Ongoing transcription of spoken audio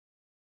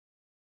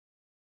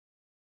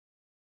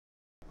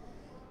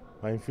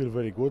I feel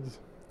very good.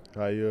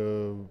 I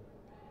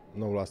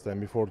know last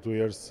time, before 2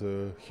 years,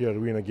 here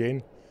win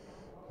again.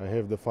 I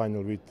have the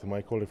final with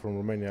my colleague from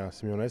Romania,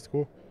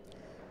 Simionescu,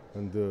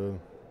 and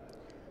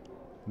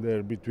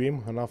there beat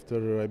him. And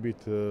after I beat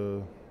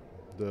the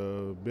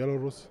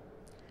Belarus,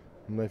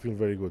 and I feel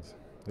very good.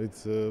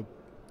 It's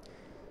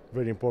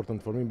very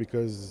important for me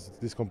because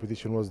this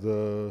competition was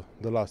the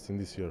last in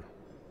this year.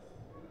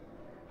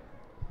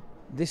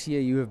 This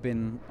year you have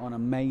been on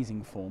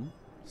amazing form,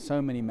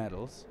 so many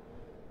medals.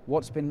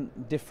 What's been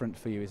different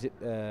for you? Is it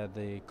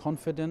the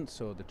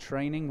confidence or the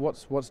training?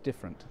 What's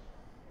different?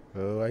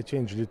 I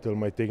changed a little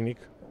my technique.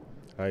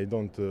 I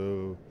don't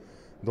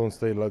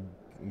stay like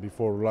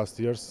before last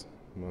years,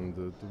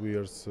 and 2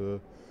 years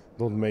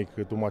don't make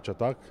too much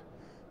attack.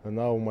 And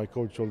now my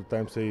coach all the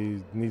time say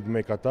need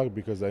make attack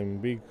because I'm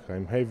big,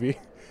 I'm heavy,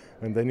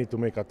 and I need to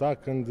make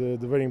attack. And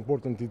the very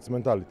important it's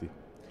mentality.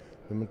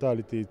 The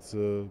mentality it's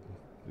the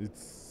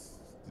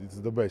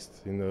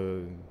best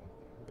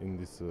in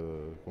this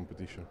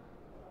competition.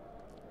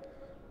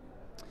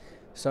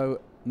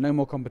 So no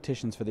more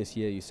competitions for this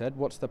year, you said.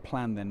 What's the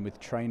plan then with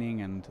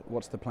training, and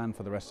what's the plan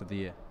for the rest of the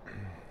year?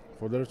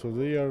 For the rest of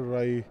the year,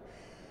 I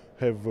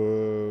have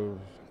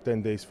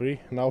 10 days free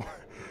now.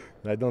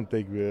 I don't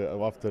take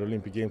after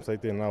Olympic Games. I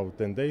take now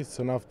 10 days,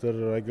 and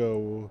after I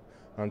go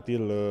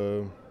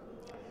until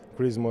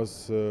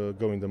Christmas,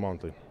 go in the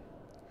mountain.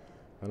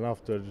 And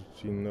after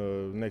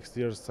in next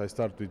years, I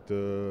start with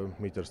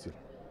meter still.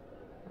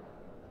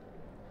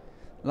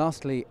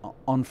 Lastly,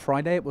 on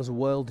Friday it was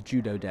World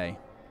Judo Day.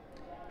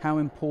 How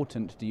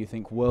important do you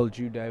think World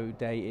Judo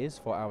Day is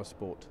for our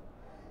sport?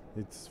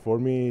 It's for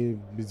me,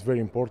 it's very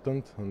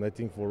important, and I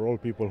think for all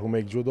people who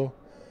make judo,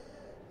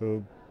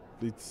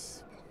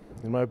 it's,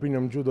 in my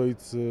opinion, judo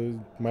it's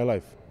my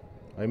life.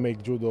 I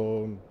make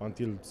judo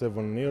until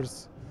 7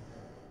 years,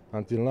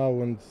 until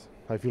now, and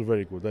I feel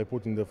very good. I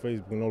put in the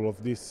Facebook and all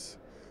of this,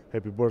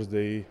 happy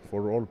birthday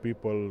for all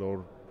people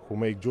or who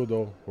make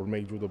judo or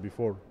make judo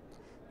before.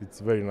 It's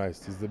very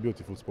nice. It's a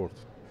beautiful sport.